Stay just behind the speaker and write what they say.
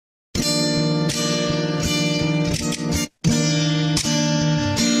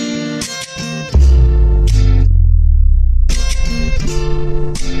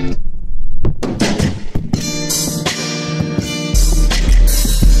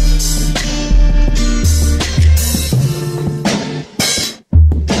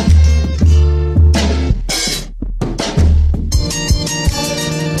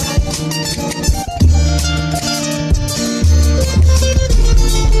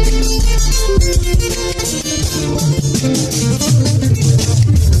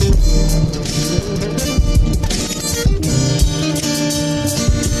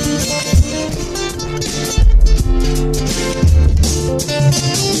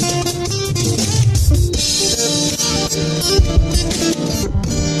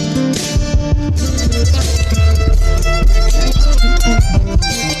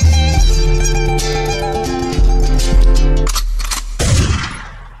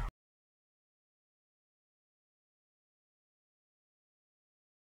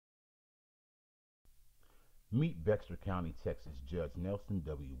Meet Bexar County, Texas Judge Nelson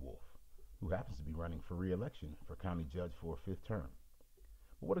W. Wolff, who happens to be running for re-election for county judge for a fifth term.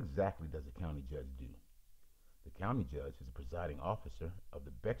 But what exactly does a county judge do? The county judge is the presiding officer of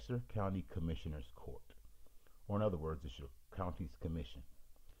the Bexar County Commissioner's Court, or in other words, the county's commission.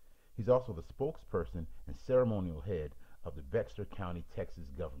 He's also the spokesperson and ceremonial head of the Bexar County, Texas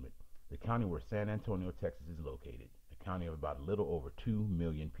government, the county where San Antonio, Texas is located, a county of about a little over 2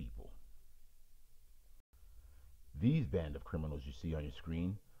 million people. These band of criminals you see on your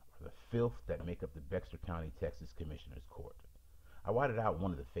screen are the filth that make up the Bexar County, Texas Commissioner's Court. I whited out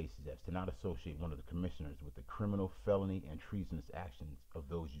one of the faces as to not associate one of the commissioners with the criminal, felony, and treasonous actions of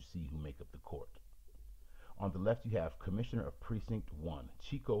those you see who make up the court. On the left, you have Commissioner of Precinct 1,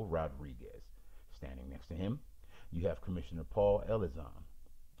 Chico Rodriguez. Standing next to him, you have Commissioner Paul Elizon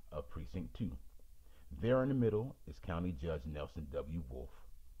of Precinct 2. There in the middle is County Judge Nelson W. Wolff.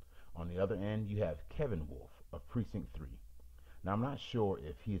 On the other end, you have Kevin Wolff of Precinct 3. Now, I'm not sure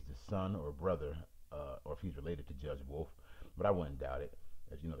if he is the son or brother, or if he's related to Judge Wolff, but I wouldn't doubt it.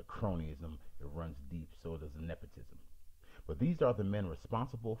 As you know, the cronyism, it runs deep, so does the nepotism. But these are the men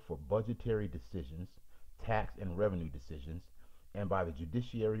responsible for budgetary decisions, tax and revenue decisions, and by the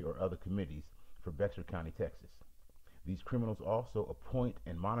judiciary or other committees for Bexar County, Texas. These criminals also appoint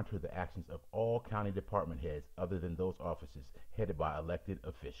and monitor the actions of all county department heads other than those offices headed by elected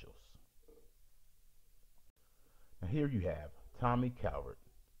officials. Now here you have Tommy Calvert,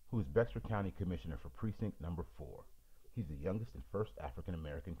 who is Bexar County Commissioner for Precinct number 4. He's the youngest and first African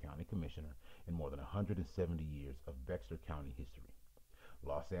American county commissioner in more than 170 years of Bexar County history.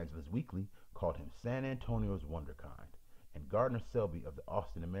 Los Angeles Weekly called him San Antonio's Wonderkind, and Gardner Selby of the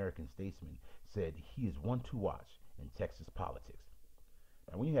Austin American-Statesman said he is one to watch in Texas politics.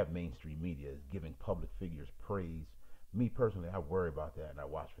 Now, when you have mainstream media giving public figures praise, me personally, I worry about that and I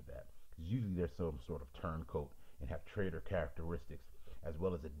watch for that, because usually there's some sort of turncoat and have traitor characteristics, as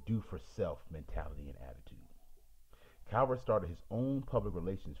well as a do-for-self mentality and attitude. Calvert started his own public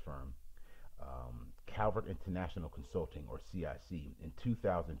relations firm, Calvert International Consulting, or CIC, in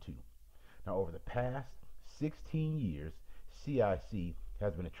 2002. Now, over the past 16 years, CIC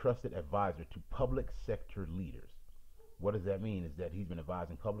has been a trusted advisor to public sector leaders. What does that mean? Is that he's been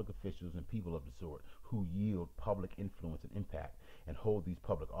advising public officials and people of the sort who yield public influence and impact and hold these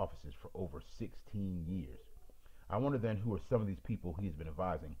public offices for over 16 years. I wonder then, who are some of these people he's been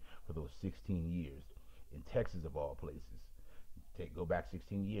advising for those 16 years in Texas, of all places? Go back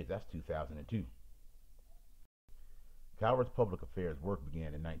 16 years, that's 2002. Calvert's public affairs work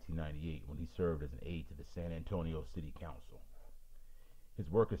began in 1998 when he served as an aide to the San Antonio City Council. His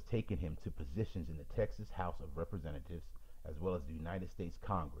work has taken him to positions in the Texas House of Representatives as well as the United States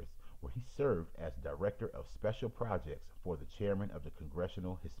Congress, where he served as Director of Special Projects for the Chairman of the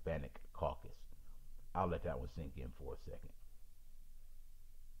Congressional Hispanic Caucus. I'll let that one sink in for a second.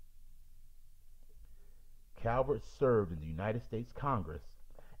 Calvert served in the United States Congress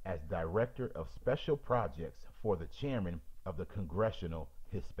as Director of Special Projects for the Chairman of the Congressional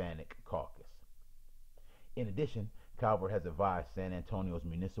Hispanic Caucus. In addition, Calvert has advised San Antonio's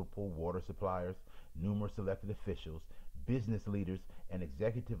municipal water suppliers, numerous elected officials, business leaders, and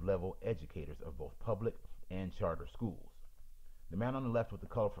executive-level educators of both public and charter schools. The man on the left with the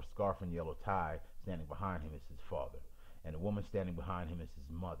colorful scarf and yellow tie standing behind him is his father, and the woman standing behind him is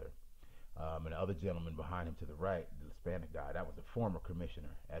his mother. And the other gentleman behind him to the right, the Hispanic guy, that was a former commissioner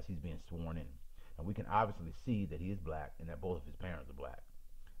as he's being sworn in. And we can obviously see that he is black and that both of his parents are black.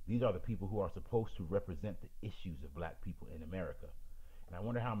 These are the people who are supposed to represent the issues of black people in America. And I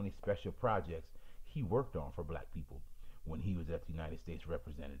wonder how many special projects he worked on for black people when he was at the United States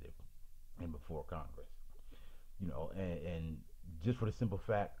Representative and before Congress. You know, and just for the simple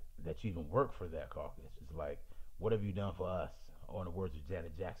fact that you even work for that caucus, it's like, what have you done for us? Or in the words of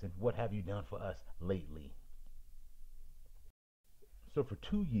Janet Jackson, what have you done for us lately? So for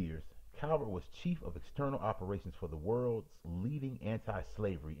 2 years, Calvert was Chief of External Operations for the world's leading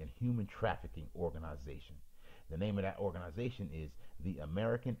anti-slavery and human trafficking organization. The name of that organization is the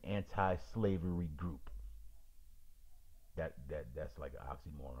American Anti-Slavery Group. That's like an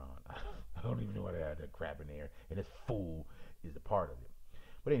oxymoron. I don't even know why they had that crap in there, and this fool is a part of it.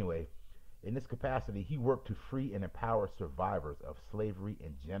 But anyway, in this capacity, he worked to free and empower survivors of slavery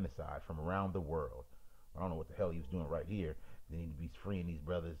and genocide from around the world. I don't know what the hell he was doing right here. They need to be freeing these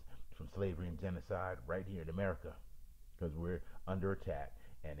brothers from slavery and genocide right here in America, because we're under attack,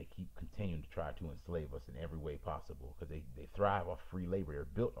 and they keep continuing to try to enslave us in every way possible, because they thrive off free labor. They're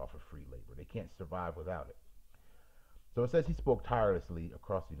built off of free labor. They can't survive without it. So it says he spoke tirelessly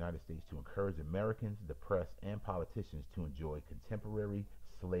across the United States to encourage Americans, the press, and politicians to enjoy contemporary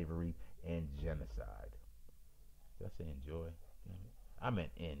slavery and genocide. Did I say enjoy? Damn it. I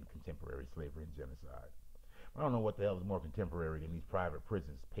meant in contemporary slavery and genocide. I don't know what the hell is more contemporary than these private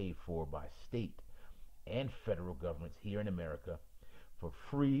prisons paid for by state and federal governments here in America for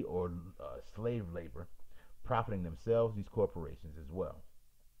free or slave labor, profiting themselves, these corporations as well.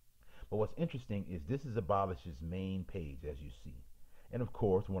 But what's interesting is this is Abolish's main page, as you see. And of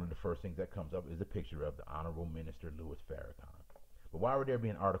course, one of the first things that comes up is a picture of the Honorable Minister Louis Farrakhan. But why would there be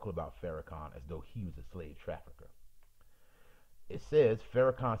an article about Farrakhan as though he was a slave trafficker? It says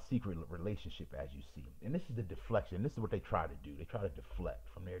Farrakhan's secret relationship, as you see. And this is the deflection. This is what they try to do. They try to deflect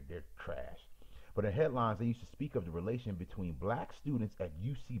from their trash. But in headlines, they used to speak of the relation between black students at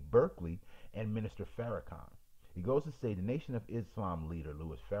UC Berkeley and Minister Farrakhan. He goes to say the Nation of Islam leader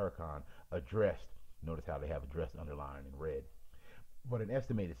Louis Farrakhan addressed, notice how they have addressed underlined in red, but an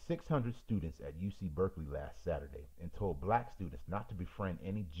estimated 600 students at UC Berkeley last Saturday and told black students not to befriend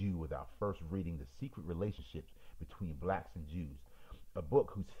any Jew without first reading The Secret Relationships Between Blacks and Jews, a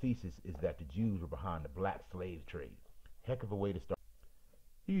book whose thesis is that the Jews were behind the black slave trade. Heck of a way to start.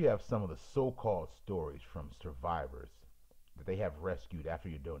 Here you have some of the so-called stories from survivors that they have rescued after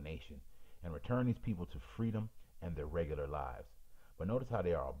your donation and return these people to freedom and their regular lives. But notice how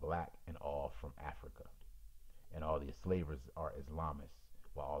they are all black and all from Africa. And all the enslavers are Islamists,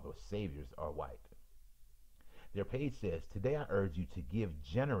 while all those saviors are white. Their page says, today I urge you to give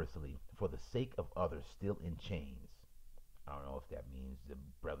generously for the sake of others still in chains. I don't know if that means the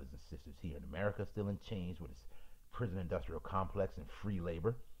brothers and sisters here in America still in chains with its prison industrial complex and free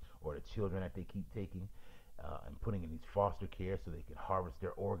labor, or the children that they keep taking and putting in these foster care so they can harvest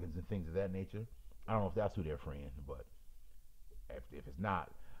their organs and things of that nature. I don't know if that's who they're freeing, but if it's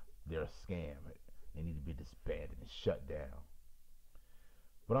not, they're a scam. They need to be disbanded and shut down.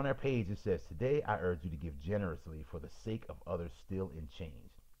 But on their page it says, today I urge you to give generously for the sake of others still in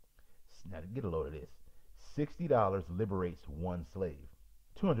chains. Now get a load of this. $60 liberates one slave.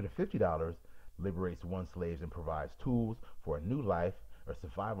 $250 liberates one slave and provides tools for a new life, a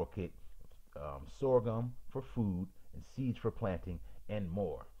survival kit, sorghum for food, and seeds for planting, and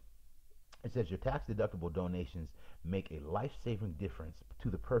more. It says your tax-deductible donations make a life-saving difference to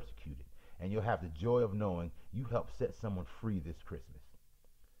the persecuted, and you'll have the joy of knowing you helped set someone free this Christmas.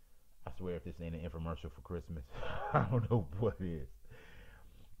 I swear if this ain't an infomercial for Christmas, I don't know what it is.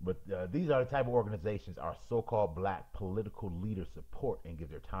 But these are the type of organizations our so-called black political leaders support and give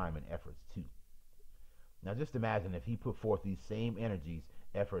their time and efforts to. Now just imagine if he put forth these same energies,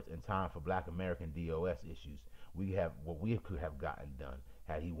 efforts, and time for black American DOS issues, we have what we could have gotten done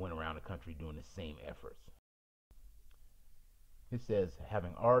had he went around the country doing the same efforts. It says,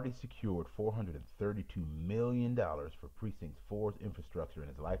 having already secured $432 million for Precinct 4's infrastructure in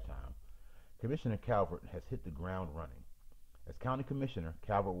his lifetime, Commissioner Calvert has hit the ground running. As County Commissioner,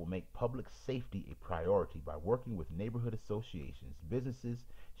 Calvert will make public safety a priority by working with neighborhood associations, businesses,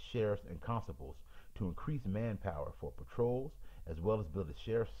 sheriffs, and constables to increase manpower for patrols, as well as build a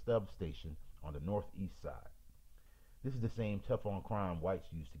sheriff's substation on the northeast side. This is the same tough-on-crime whites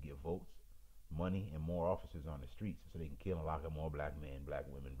used to get votes, money, and more officers on the streets so they can kill and lock up more black men, black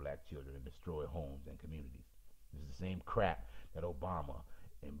women, black children, and destroy homes and communities. This is the same crap that Obama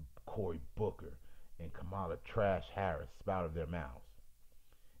and Cory Booker and Kamala Trash Harris spout of their mouths.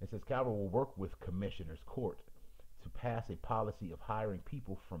 It says Calvert will work with Commissioner's Court to pass a policy of hiring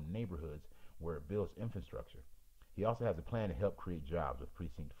people from neighborhoods where it builds infrastructure. He also has a plan to help create jobs with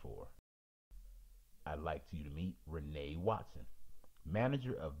Precinct 4. I'd like you to meet Renee Watson,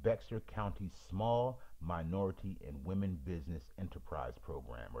 manager of Bexar County's Small Minority and Women Business Enterprise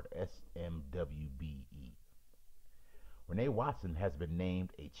Program, or the SMWBE. Renee Watson has been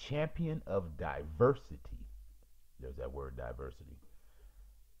named a champion of diversity. There's that word, diversity,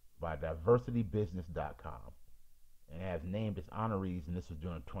 by diversitybusiness.com, and has named its honorees, and this was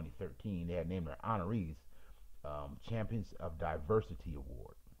during 2013, they had named their honorees Champions of Diversity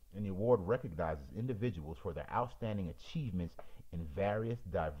Award. And the award recognizes individuals for their outstanding achievements in various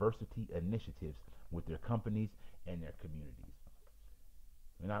diversity initiatives with their companies and their communities.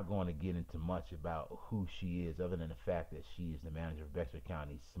 We're not going to get into much about who she is other than the fact that she is the manager of Bexar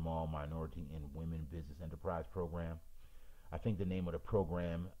County's Small Minority and Women Business Enterprise Program. I think the name of the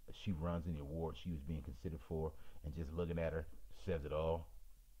program she runs and the award she was being considered for, and just looking at her says it all.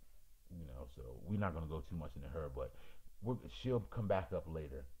 You know, so we're not going to go too much into her, but she'll come back up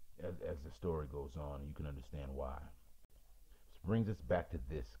later as the story goes on, and you can understand why. This brings us back to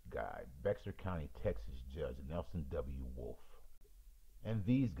this guy, Bexar County, Texas Judge Nelson W. Wolff. And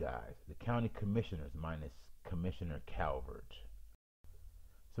these guys, the county commissioners minus Commissioner Calvert.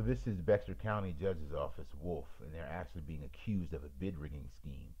 So this is Bexar County Judge's Office, Wolff, and they're actually being accused of a bid rigging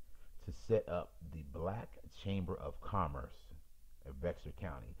scheme to set up the Black Chamber of Commerce of Bexar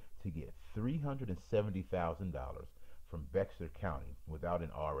County to get $370,000 from Bexar County without an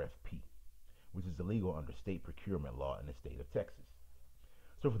RFP, which is illegal under state procurement law in the state of Texas.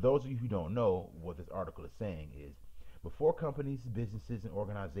 So for those of you who don't know, what this article is saying is, before companies, businesses, and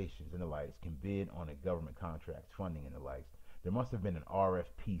organizations and the likes can bid on a government contract, funding and the likes, there must have been an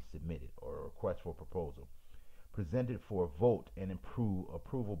RFP submitted, or a request for proposal, presented for a vote and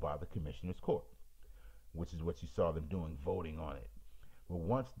approval by the Commissioner's Court, which is what you saw them doing, voting on it. Well,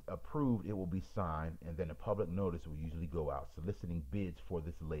 once approved, it will be signed, and then a public notice will usually go out soliciting bids for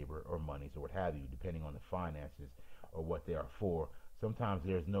this labor or monies or what have you, depending on the finances or what they are for. Sometimes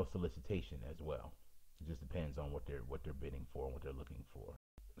there's no solicitation as well. It just depends on what they're bidding for and what they're looking for.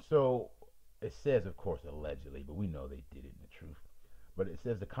 So it says, of course, allegedly, but we know they did it in the truth. But it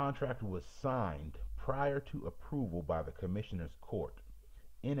says the contract was signed prior to approval by the Commissioner's Court.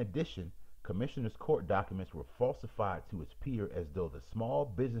 In addition, Commissioner's Court documents were falsified to appear as though the Small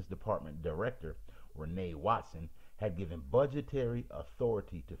Business Department Director, Renee Watson, had given budgetary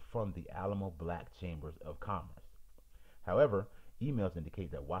authority to fund the Alamo Black Chambers of Commerce. However, emails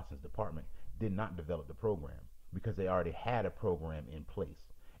indicate that Watson's department did not develop the program because they already had a program in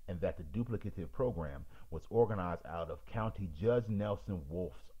place, and that the duplicative program was organized out of County Judge Nelson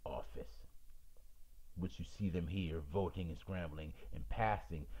Wolff's office, which you see them here voting and scrambling and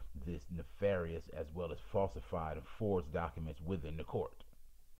passing this nefarious as well as falsified and forged documents within the court.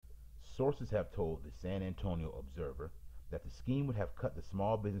 Sources have told the San Antonio Observer that the scheme would have cut the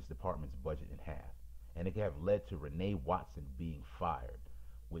small business department's budget in half, and it could have led to Renee Watson being fired,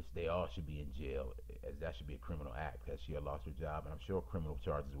 which they all should be in jail, as that should be a criminal act, as she had lost her job, and I'm sure criminal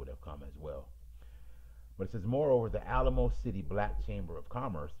charges would have come as well. But it says, moreover, the Alamo City Black Chamber of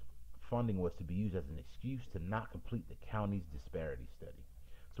Commerce funding was to be used as an excuse to not complete the county's disparity study.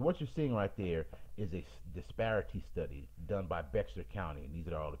 So what you're seeing right there is a disparity study done by Bexar County, and these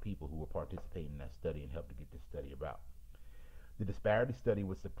are all the people who were participating in that study and helped to get this study about. The disparity study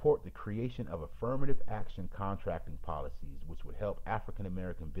would support the creation of affirmative action contracting policies, which would help African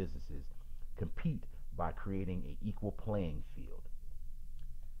American businesses compete by creating an equal playing field.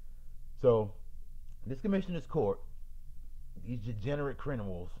 So this Commissioner's Court, these degenerate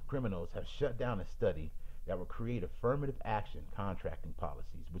criminals have shut down a study that would create affirmative action contracting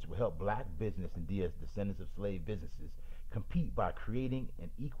policies, which will help black business and descendants of slave businesses compete by creating an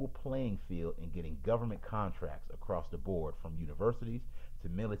equal playing field and getting government contracts across the board, from universities to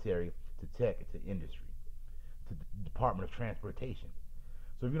military to tech to industry to the Department of Transportation.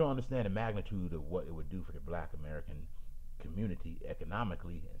 So if you don't understand the magnitude of what it would do for the black American community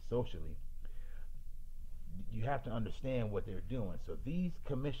economically and socially, you have to understand what they're doing. So these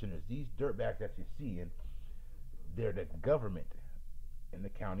commissioners, these dirtbags that you're seeing, they're the government in the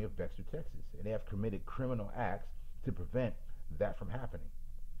county of Bexar, Texas, and they have committed criminal acts to prevent that from happening.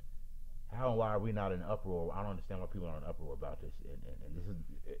 How and why are we not in uproar? I don't understand why people are in uproar about this, and this is an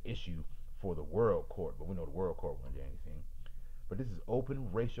issue for the World Court, but we know the World Court won't do anything. But this is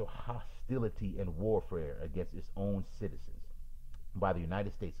open racial hostility and warfare against its own citizens by the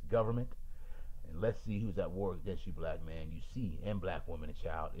United States government. And let's see who's at war against you, black man. You see, and black woman and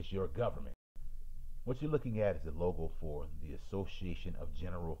child, it's your government. What you're looking at is the logo for the Association of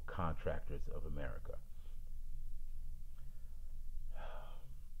General Contractors of America.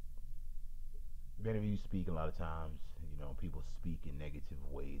 Many of you speak a lot of times, people speak in negative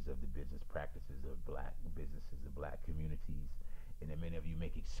ways of the business practices of black businesses and black communities, and then many of you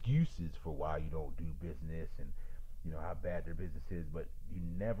make excuses for why you don't do business and how bad their business is, but you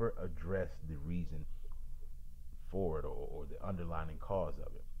never address the reason for it or the underlying cause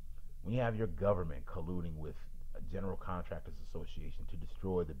of it. When you have your government colluding with a General Contractors Association to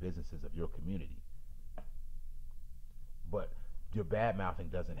destroy the businesses of your community, but your bad mouthing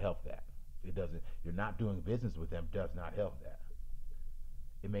doesn't help that. It doesn't. You're not doing business with them does not help that.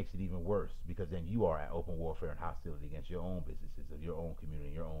 It makes it even worse, because then you are at open warfare and hostility against your own businesses, of your own community,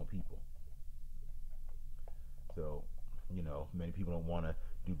 your own people. So, many people don't want to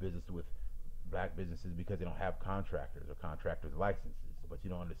do business with black businesses because they don't have contractors or contractors licenses. But you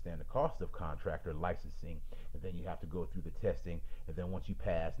don't understand the cost of contractor licensing, and then you have to go through the testing, and then once you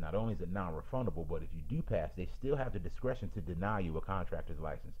pass, not only is it non-refundable, but if you do pass, they still have the discretion to deny you a contractor's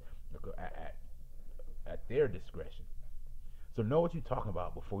license at their discretion. So know what you're talking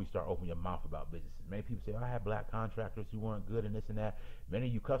about before you start opening your mouth about businesses. Many people say, I had black contractors who weren't good and this and that. Many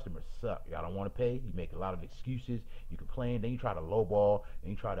of you customers suck. Y'all don't want to pay. You make a lot of excuses. You complain. Then you try to lowball,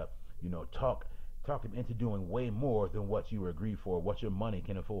 and you try to, talk them into doing way more than what you agreed for, what your money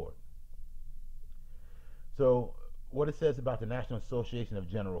can afford. So what it says about the National Association of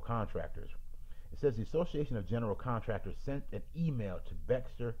General Contractors. It says the Association of General Contractors sent an email to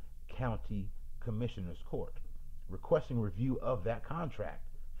Bexar County Commissioner's Court requesting review of that contract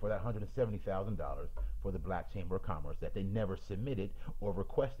for that $170,000 for the Black Chamber of Commerce that they never submitted or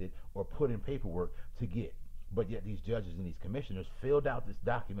requested or put in paperwork to get. But yet these judges and these commissioners filled out these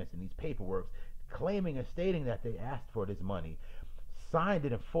documents and these paperwork claiming and stating that they asked for this money, signed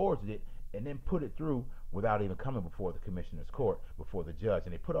it and forged it, and then put it through without even coming before the commissioner's court, before the judge.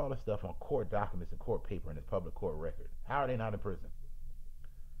 And they put all this stuff on court documents and court paper and this public court record. How are they not in prison?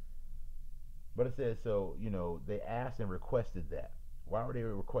 But it says, so, you know, they asked and requested that. Why were they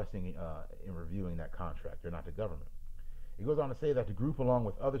requesting and reviewing that contract? They're not the government. It goes on to say that the group, along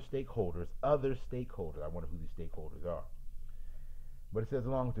with other stakeholders, I wonder who these stakeholders are. But it says,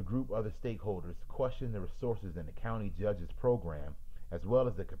 along with the group, other stakeholders, question the resources in the county judge's program, as well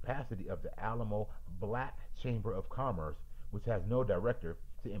as the capacity of the Alamo Black Chamber of Commerce, which has no director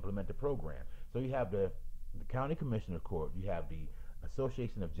to implement the program. So you have the county commissioner court, you have the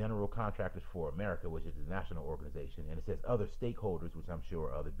Association of General Contractors for America, which is a national organization, and it says other stakeholders, which I'm sure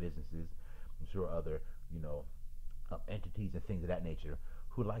are other businesses, I'm sure other, you know, entities and things of that nature,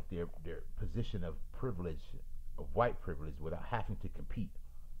 who like their position of privilege, of white privilege, without having to compete.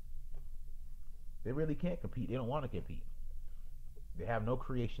 They really can't compete. They don't want to compete. They have no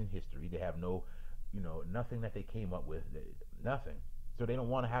creation history. They have no, you know, nothing that they came up with, nothing. So they don't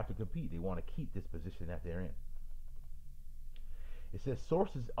want to have to compete. They want to keep this position that they're in. It says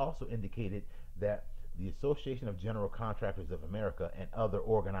sources also indicated that the Association of General Contractors of America and other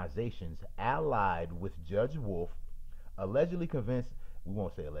organizations allied with Judge Wolff allegedly convinced, we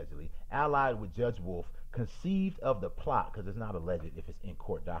won't say allegedly, allied with Judge Wolff conceived of the plot, because it's not alleged if it's in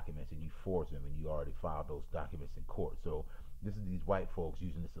court documents and you forge them and you already filed those documents in court. So this is these white folks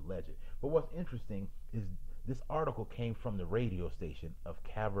using this alleged. But what's interesting is this article came from the radio station of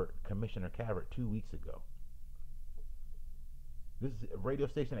Commissioner Cavert 2 weeks ago. This is a radio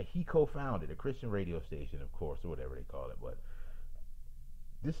station that he co-founded, a Christian radio station, of course, or whatever they call it. But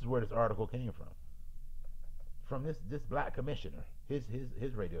this is where this article came from. From this black commissioner, his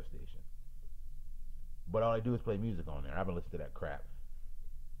radio station. But all I do is play music on there. I haven't listened to that crap.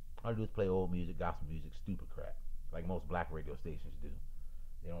 All I do is play old music, gospel music, stupid crap, like most black radio stations do.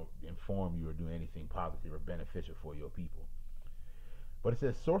 They don't inform you or do anything positive or beneficial for your people. But it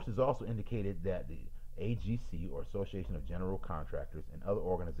says sources also indicated that the AGC, or Association of General Contractors, and other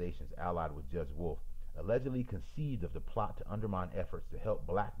organizations allied with Judge Wolff allegedly conceived of the plot to undermine efforts to help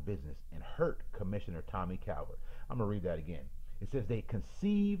black business and hurt Commissioner Tommy Calvert. I'm going to read that again. It says they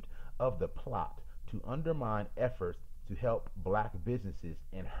conceived of the plot to undermine efforts to help black businesses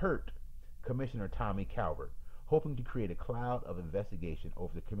and hurt Commissioner Tommy Calvert, hoping to create a cloud of investigation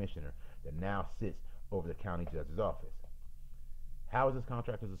over the commissioner that now sits over the county judge's office. How is this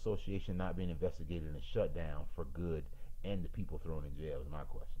Contractors Association not being investigated and shut down for good and the people thrown in jail is my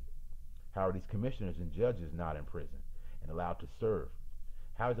question. How are these commissioners and judges not in prison and allowed to serve?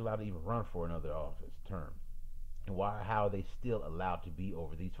 How is it allowed to even run for another office term? And how are they still allowed to be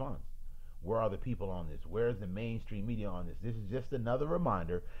over these funds? Where are the people on this? Where is the mainstream media on this? This is just another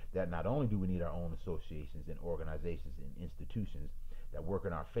reminder that not only do we need our own associations and organizations and institutions that work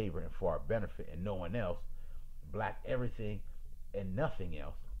in our favor and for our benefit and no one else, black everything and nothing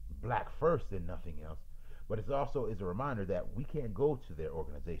else, black first and nothing else, but it also is a reminder that we can't go to their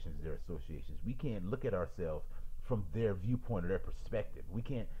organizations, their associations. We can't look at ourselves from their viewpoint or their perspective. We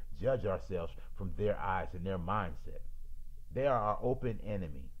can't judge ourselves from their eyes and their mindset. They are our open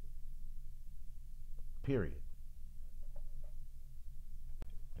enemy. Period.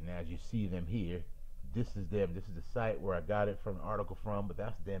 And as you see them here, this is them. This is the site where I got it from, an article from, but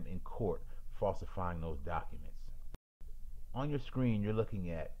that's them in court falsifying those documents. On your screen, you're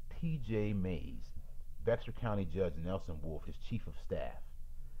looking at T.J. Mays, Bexar County Judge Nelson Wolff, his chief of staff.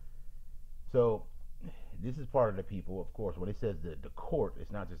 So this is part of the people, of course. When it says the court,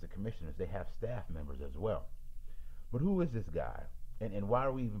 it's not just the commissioners. They have staff members as well. But who is this guy? And why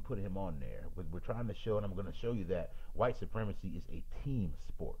are we even putting him on there? We're trying to show, and I'm going to show you that white supremacy is a team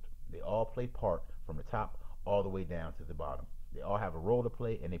sport. They all play part from the top all the way down to the bottom. They all have a role to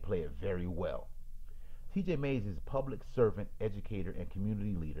play, and they play it very well. T.J. Mays is a public servant, educator, and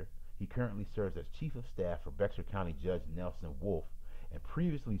community leader. He currently serves as Chief of Staff for Bexar County Judge Nelson Wolff, and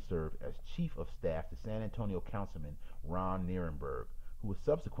previously served as Chief of Staff to San Antonio Councilman Ron Nierenberg, who was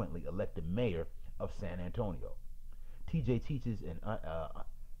subsequently elected mayor of San Antonio. T.J. teaches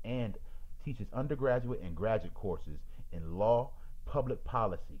and teaches undergraduate and graduate courses in law, public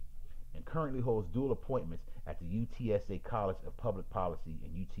policy, and currently holds dual appointments at the UTSA College of Public Policy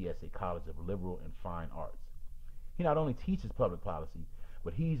and UTSA College of Liberal and Fine Arts. He not only teaches public policy,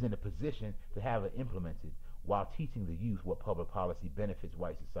 but he's in a position to have it implemented while teaching the youth what public policy benefits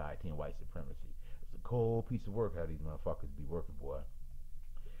white society and white supremacy. It's a cold piece of work how these motherfuckers be working, boy.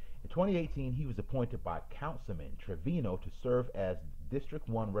 In 2018, he was appointed by Councilman Trevino to serve as District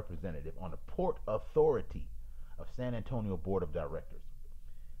 1 representative on the Port Authority of San Antonio Board of Directors.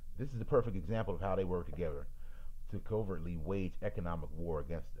 This is a perfect example of how they work together to covertly wage economic war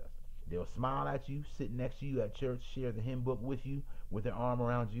against us. They'll smile at you, sit next to you at church, share the hymn book with you, with their arm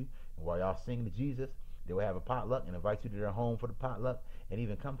around you, and while y'all sing to Jesus, they will have a potluck and invite you to their home for the potluck and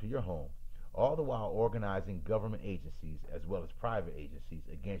even come to your home, all the while organizing government agencies as well as private agencies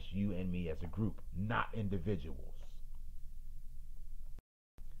against you and me as a group, not individuals.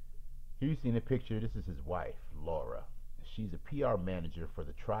 Here you see in the picture, this is his wife, Laura. She's a PR manager for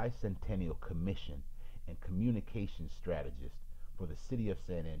the Tricentennial Commission and communication strategist for the city of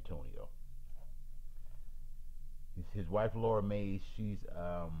San Antonio. His wife, Laura Mays, she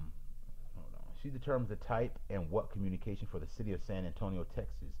determines the type and what communication for the city of San Antonio,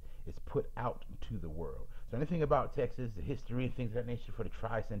 Texas, is put out to the world. So anything about Texas, the history and things of that nature for the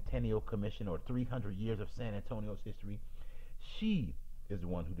Tricentennial Commission or 300 years of San Antonio's history, she is the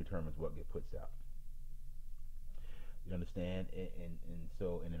one who determines what gets put out. You understand? And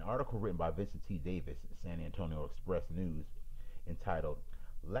so in an article written by Vincent T. Davis, San Antonio Express News, entitled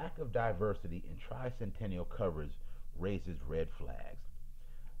 "Lack of Diversity in Tricentennial Coverage Raises Red Flags."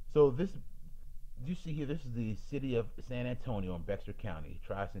 So this, you see here, this is the city of San Antonio in Bexar County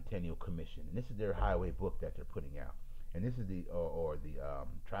Tricentennial Commission, and this is their highway book that they're putting out. And this is the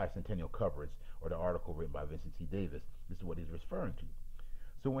Tricentennial coverage, or the article written by Vincent T. Davis. This is what he's referring to.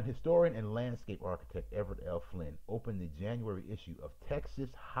 So when historian and landscape architect Everett L. Flynn opened the January issue of Texas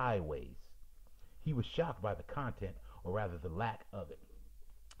Highways, he was shocked by the content, or rather the lack of it.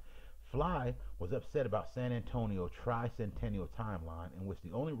 Fly was upset about San Antonio Tricentennial timeline, in which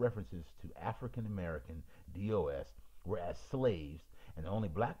the only references to African American DOS were as slaves, and the only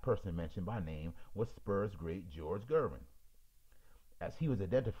black person mentioned by name was Spur's great George Gervin, as he was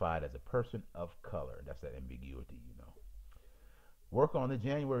identified as a person of color. That's that ambiguity, you know. Work on the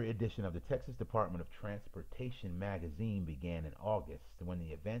January edition of the Texas Department of Transportation magazine began in August, when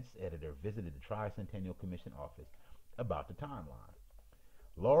the events editor visited the Tricentennial Commission office about the timeline.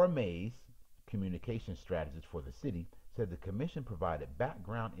 Laura Mays, communication strategist for the city, said the commission provided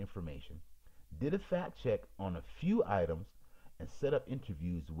background information, did a fact check on a few items, and set up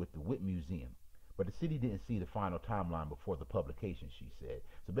interviews with the Witt Museum. But the city didn't see the final timeline before the publication, she said.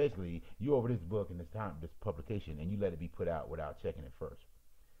 So basically, you over this book and this publication, and you let it be put out without checking it first.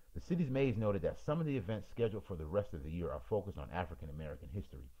 The city's Mays noted that some of the events scheduled for the rest of the year are focused on African American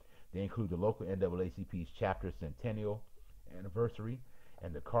history. They include the local NAACP's chapter centennial anniversary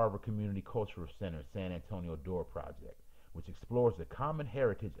and the Carver Community Cultural Center San Antonio Door Project, which explores the common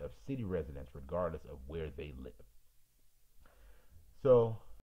heritage of city residents regardless of where they live. So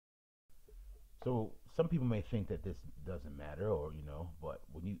some people may think that this doesn't matter, or but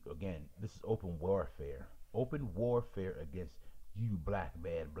when you, again, this is open warfare against you, black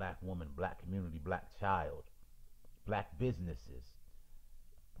man, black woman, black community, black child, black businesses,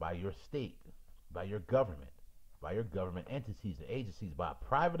 by your state, by your government entities and agencies, by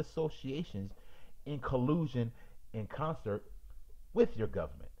private associations in collusion, in concert with your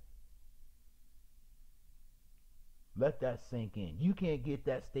government. Let that sink in. You can't get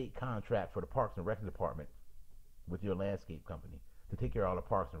that state contract for the Parks and Rec Department with your landscape company to take care of all the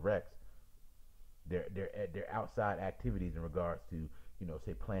parks and recs. Their outside activities in regards to,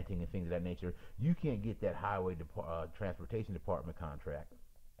 say planting and things of that nature. You can't get that highway transportation department contract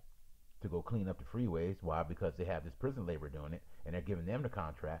to go clean up the freeways. Why? Because they have this prison labor doing it, and they're giving them the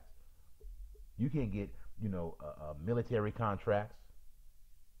contracts. You can't get, military contracts.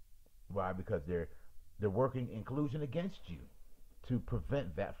 Why? Because they're working in collusion against you to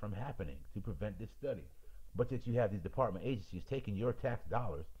prevent that from happening, to prevent this study. But yet you have these department agencies taking your tax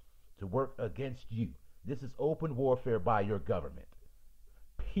dollars to work against you. This is open warfare by your government.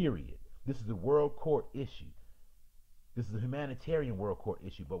 Period. This is a world court issue. This is a humanitarian world court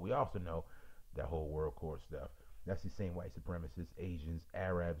issue, but we also know that whole world court stuff, that's the same white supremacists, Asians,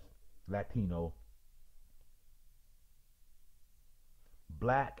 Arabs, Latino.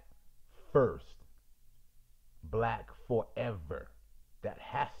 Black first. Black forever. That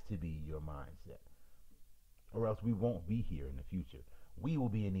has to be your mindset. Or else we won't be here in the future. We will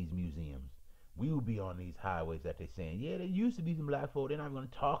be in these museums. We will be on these highways that they're saying, yeah, there used to be some black folk. They're not going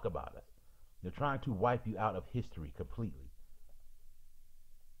to talk about us. They're trying to wipe you out of history completely.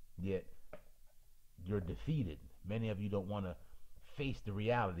 Yet, you're defeated. Many of you don't want to face the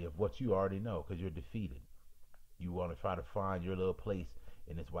reality of what you already know because you're defeated. You want to try to find your little place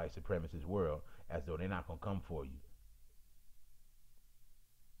in this white supremacist world as though they're not going to come for you.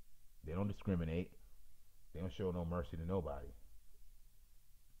 They don't discriminate. They don't show no mercy to nobody.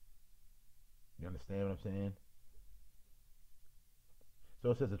 You understand what I'm saying?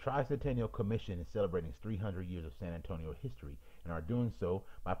 So it says the Tricentennial Commission is celebrating its 300 years of San Antonio history and are doing so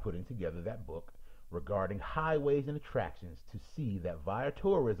by putting together that book regarding highways and attractions to see that via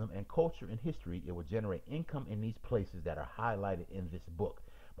tourism and culture and history, it will generate income in these places that are highlighted in this book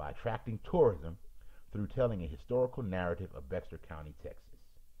by attracting tourism through telling a historical narrative of Bexar County, Texas.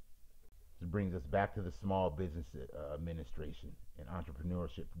 This brings us back to the Small Business Administration and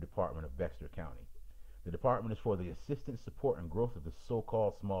Entrepreneurship Department of Bexar County. The department is for the assistance, support, and growth of the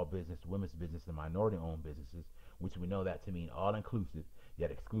so-called small business, women's business, and minority-owned businesses, which we know that to mean all-inclusive,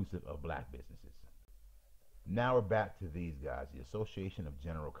 yet exclusive of black businesses. Now we're back to these guys, the Association of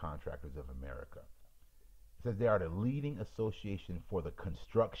General Contractors of America. It says they are the leading association for the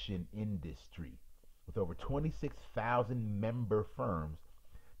construction industry. With over 26,000 member firms,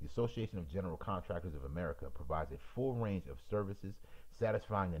 the Association of General Contractors of America provides a full range of services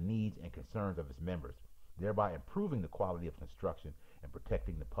satisfying the needs and concerns of its members, thereby improving the quality of construction and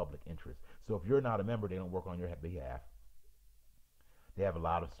protecting the public interest. So if you're not a member, they don't work on your behalf. They have a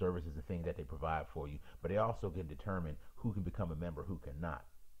lot of services and things that they provide for you, but they also can determine who can become a member, who cannot.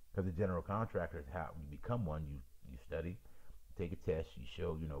 Because the general contractor is how you become one. You study, take a test, you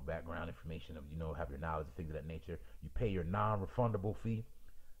show, background information of, have your knowledge and things of that nature. You pay your non-refundable fee,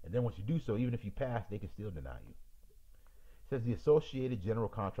 and then once you do so, even if you pass, they can still deny you. It says the Associated General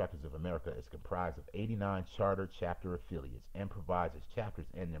Contractors of America is comprised of 89 charter chapter affiliates and provides its chapters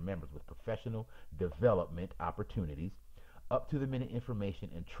and their members with professional development opportunities, up-to-the-minute information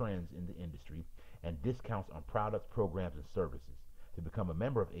and trends in the industry, and discounts on products, programs, and services. To become a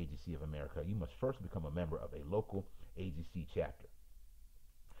member of AGC of America, you must first become a member of a local AGC chapter.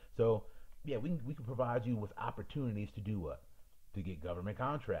 So, yeah, we can provide you with opportunities to do what? To get government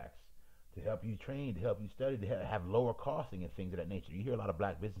contracts, to help you train, to help you study, to have lower costing and things of that nature. You hear a lot of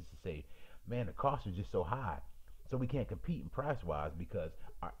black businesses say, man, the costs are just so high, so we can't compete in price-wise because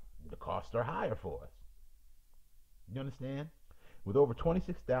the costs are higher for us. You understand? With over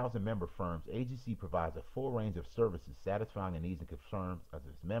 26,000 member firms, AGC provides a full range of services satisfying the needs and concerns of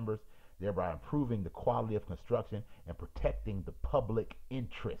its members, thereby improving the quality of construction and protecting the public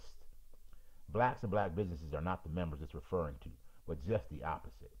interest. Blacks and black businesses are not the members it's referring to, but just the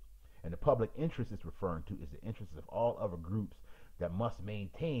opposite. And the public interest it's referring to is the interests of all other groups that must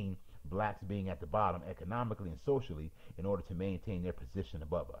maintain blacks being at the bottom economically and socially in order to maintain their position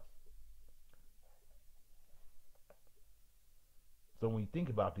above us. So when you think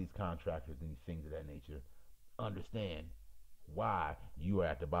about these contractors and these things of that nature, understand why you are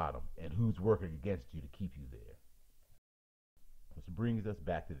at the bottom and who's working against you to keep you there. Which brings us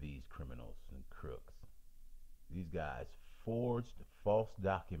back to these criminals and crooks. These guys forged false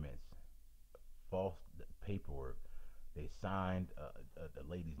documents, false paperwork. They signed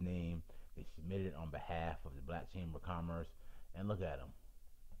a lady's name. They submitted it on behalf of the Black Chamber of Commerce. And look at them.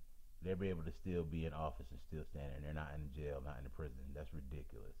 They'll be able to still be in office and still standing. They're not in jail, not in the prison. That's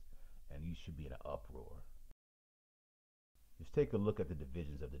ridiculous. And you should be in an uproar. Just take a look at the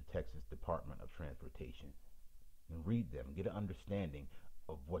divisions of the Texas Department of Transportation and read them. Get an understanding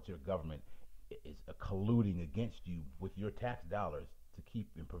of what your government is colluding against you with your tax dollars to keep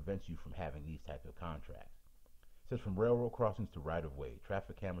and prevent you from having these types of contracts. It says from railroad crossings to right-of-way,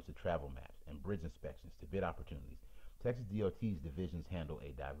 traffic cameras to travel maps, and bridge inspections to bid opportunities, Texas DOT's divisions handle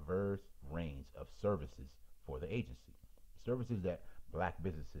a diverse range of services for the agency. Services that black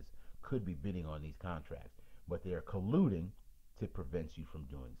businesses could be bidding on these contracts, but they are colluding to prevent you from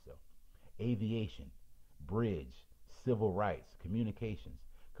doing so. Aviation, bridge, civil rights, communications,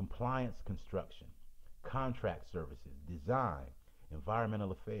 compliance construction, contract services, design,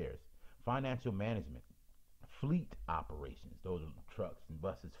 environmental affairs, financial management, fleet operations, those are trucks and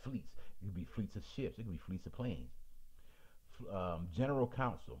buses, fleets. It could be fleets of ships, it could be fleets of planes. General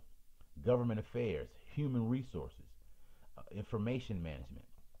counsel, government affairs, human resources, information management,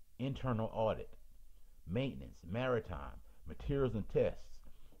 internal audit, maintenance, maritime, materials and tests,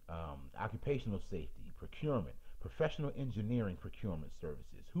 occupational safety, procurement, professional engineering procurement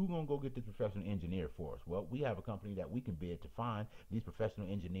services. Who's going to go get this professional engineer for us? Well, we have a company that we can bid to find these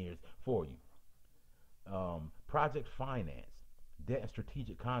professional engineers for you. Project finance, debt and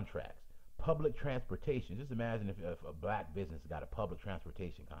strategic contracts, public transportation. Just imagine if a black business got a public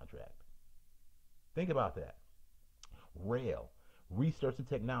transportation contract. Think about that. Rail, research and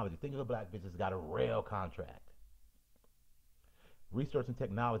technology. Think of a black business got a rail contract. Research and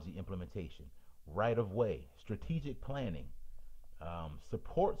technology implementation, right of way, strategic planning,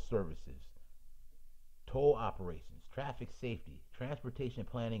 support services, toll operations, traffic safety, transportation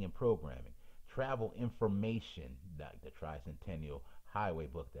planning and programming, travel information, like the Tricentennial Highway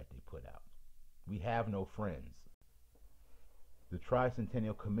book that they put out. We have no friends. The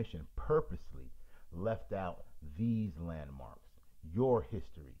Tricentennial Commission purposely left out these landmarks, your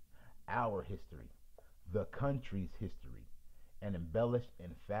history, our history, the country's history, and embellished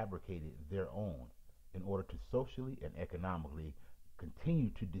and fabricated their own in order to socially and economically continue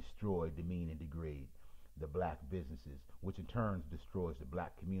to destroy, demean, and degrade the black businesses, which in turn destroys the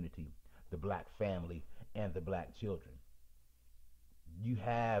black community, the black family, and the black children. You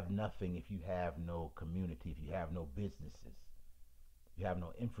have nothing if you have no community, if you have no businesses, if you have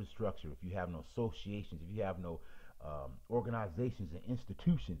no infrastructure, if you have no associations, if you have no organizations and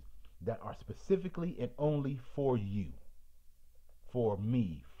institutions that are specifically and only for you, for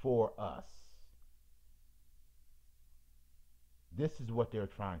me, for us. This is what they're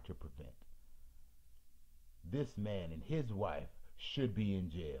trying to prevent. This man and his wife should be in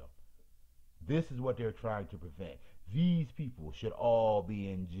jail. This is what they're trying to prevent. These people should all be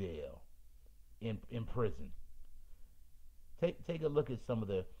in jail, in prison. Take a look at some of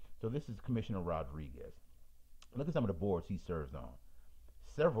the, so this is Commissioner Rodriguez. Look at some of the boards he serves on.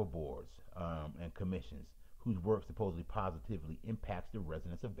 Several boards and commissions whose work supposedly positively impacts the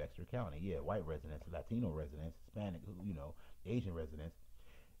residents of Bexar County. Yeah, white residents, Latino residents, Hispanic, Asian residents.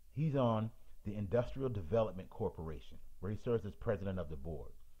 He's on the Industrial Development Corporation, where he serves as president of the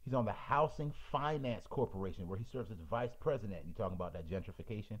board. He's on the Housing Finance Corporation, where he serves as vice president. You're talking about that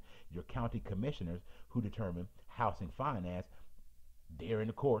gentrification. Your county commissioners who determine housing finance, they're in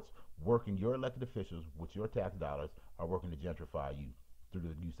the courts working. Your elected officials with your tax dollars are working to gentrify you through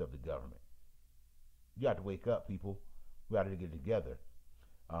the use of the government. You got to wake up, people. We got to get it together.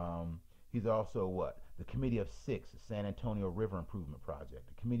 He's also what? The Committee of Six, San Antonio River Improvement Project.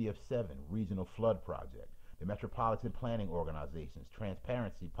 The Committee of Seven, Regional Flood Project. The Metropolitan Planning Organizations,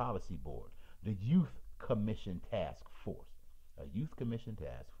 Transparency Policy Board. The Youth Commission Task Force. A Youth Commission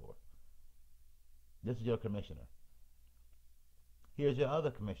Task Force. This is your commissioner. Here's your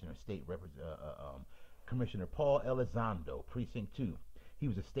other commissioner, Commissioner Paul Elizondo, Precinct 2. He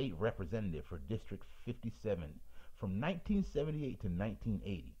was a state representative for District 57 from 1978 to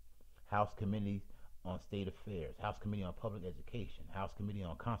 1980. House Committee on State Affairs, House Committee on Public Education, House Committee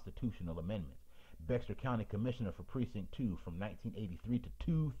on Constitutional Amendments, Bexar County Commissioner for Precinct 2 from 1983 to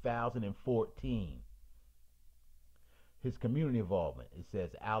 2014. His community involvement, it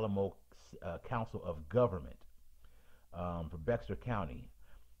says Alamo Council of Government for Bexar County.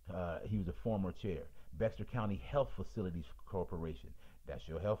 He was a former chair. Bexar County Health Facilities Corporation. That's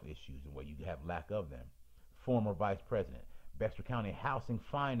your health issues and where you have lack of them. Former vice president. Bexar County Housing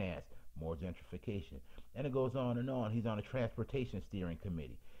Finance, more gentrification. And it goes on and on. He's on a Transportation Steering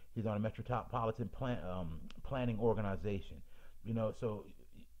Committee. He's on a Metropolitan Planning Organization. So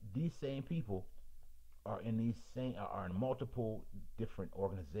these same people are in multiple different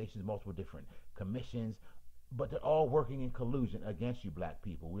organizations, multiple different commissions, but they're all working in collusion against you black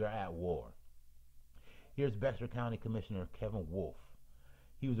people. We are at war. Here's Bexar County Commissioner Kevin Wolff.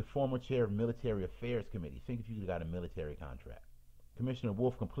 He was a former chair of Military Affairs Committee. Think if you got a military contract. Commissioner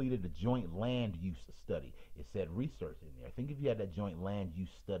Wolff completed a joint land use study. It said research in there. Think if you had that joint land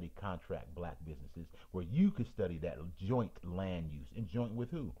use study contract, black businesses, where you could study that joint land use. And joint with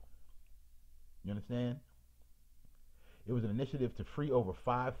who? You understand? It was an initiative to free over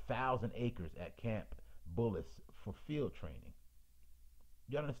 5,000 acres at Camp Bullis for field training.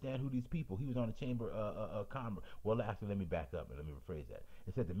 You understand who these people? He was on the Chamber of Commerce. Well, actually, let me back up and let me rephrase that.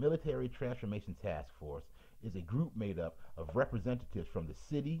 It said the Military Transformation Task Force is a group made up of representatives from the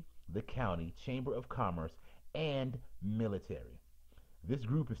city, the county, Chamber of Commerce, and military. This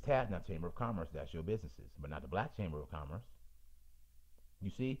group is tasked, now Chamber of Commerce, that's your businesses, but not the Black Chamber of Commerce. You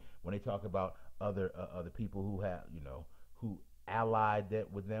see, when they talk about other people who have, who allied that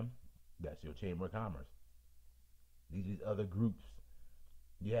with them, that's your Chamber of Commerce. These other groups.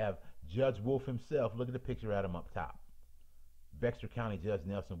 You have Judge Wolff himself. Look at the picture at him up top. Bexar County Judge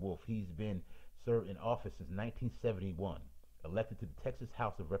Nelson Wolff. He's been served in office since 1971. Elected to the Texas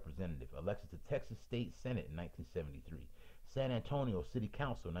House of Representatives. Elected to Texas State Senate in 1973. San Antonio City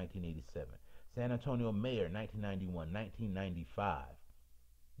Council 1987. San Antonio Mayor 1991, 1995.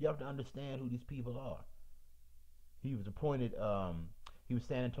 You have to understand who these people are. He was appointed, he was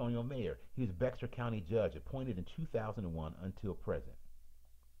San Antonio Mayor. He was Bexar County Judge, appointed in 2001 until present.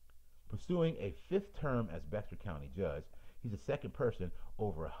 Pursuing a 5th term as Bexar County Judge, he's the second person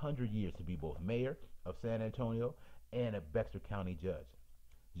over 100 years to be both Mayor of San Antonio and a Bexar County Judge.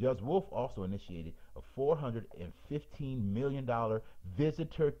 Judge Wolff also initiated a $415 million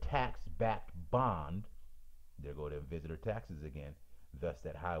visitor tax-backed bond. There go them visitor taxes again. Thus,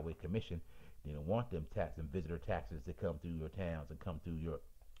 that highway commission didn't want them visitor taxes to come through your towns and come through your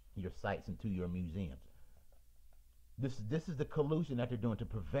sites and to your museums. This is the collusion that they're doing to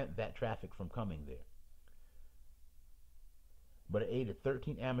prevent that traffic from coming there. But it aided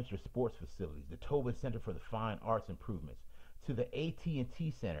 13 amateur sports facilities, the Tobin Center for the Fine Arts Improvements, to the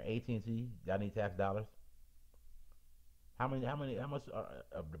AT&T Center. AT&T, got any tax dollars? How much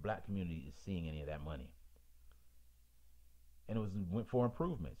of the black community is seeing any of that money? And went for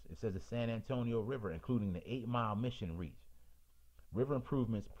improvements. It says the San Antonio River, including the 8-mile Mission Reach. River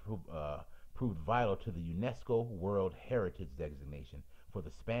improvements proved vital to the UNESCO World Heritage designation for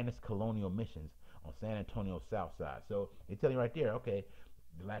the Spanish colonial missions on San Antonio's south side. So they tell you right there, okay,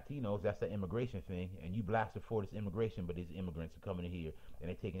 the Latinos, that's the immigration thing, and you blacks are for this immigration, but these immigrants are coming in here and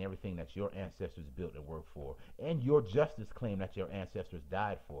they're taking everything that your ancestors built and worked for, and your justice claim that your ancestors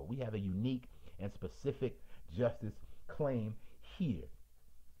died for. We have a unique and specific justice claim here,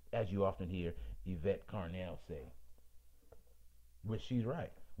 as you often hear Yvette Carnell say, which she's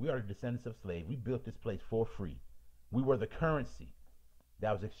right. We are the descendants of slaves. We built this place for free. We were the currency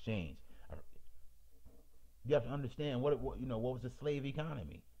that was exchanged. You have to understand what was the slave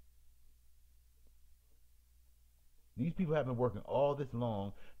economy. These people have been working all this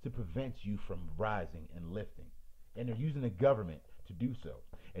long to prevent you from rising and lifting, and they're using the government to do so.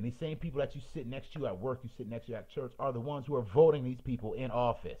 And these same people that you sit next to at work, you sit next to at church, are the ones who are voting these people in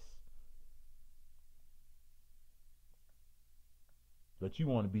office. But you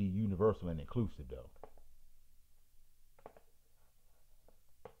want to be universal and inclusive, though.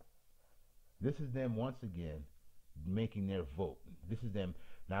 This is them once again making their vote. This is them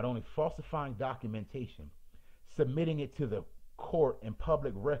not only falsifying documentation, submitting it to the court and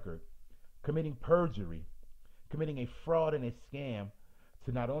public record, committing perjury, committing a fraud and a scam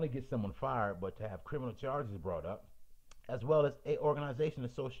to not only get someone fired, but to have criminal charges brought up, as well as a organization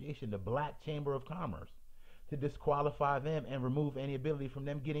association, the Black Chamber of Commerce, to disqualify them and remove any ability from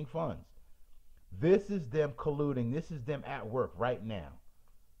them getting funds. This is them colluding. This is them at work right now.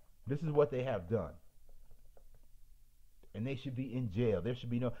 This is what they have done. And they should be in jail. There should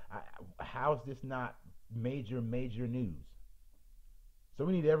be no... how is this not major news? So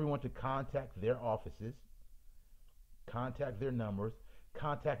we need everyone to contact their offices, contact their numbers,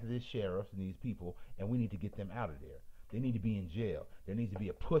 contact the sheriffs and these people, and we need to get them out of there. They need to be in jail. There needs to be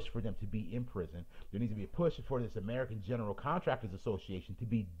a push for them to be in prison. There needs to be a push for this American General Contractors Association to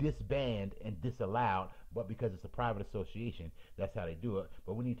be disbanded and disallowed, but because it's a private association, that's how they do it.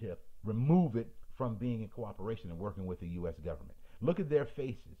 But we need to remove it from being in cooperation and working with the U.S. government. Look at their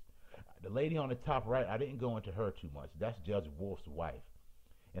faces. The lady on the top right, I didn't go into her too much. That's Judge Wolff's wife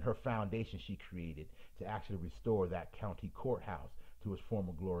and her foundation she created to actually restore that county courthouse to its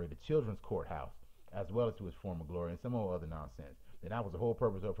former glory, the children's courthouse, as well as to its former glory, and some more other nonsense. And that was the whole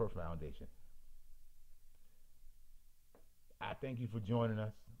purpose of her foundation. I thank you for joining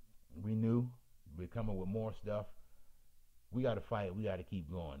us. We knew we're coming with more stuff. We got to fight. We got to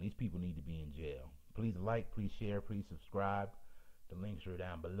keep going. These people need to be in jail. Please like, please share, please subscribe. The links are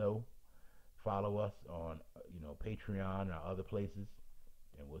down below. Follow us on Patreon or other places,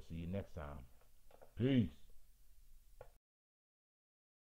 and we'll see you next time. Peace.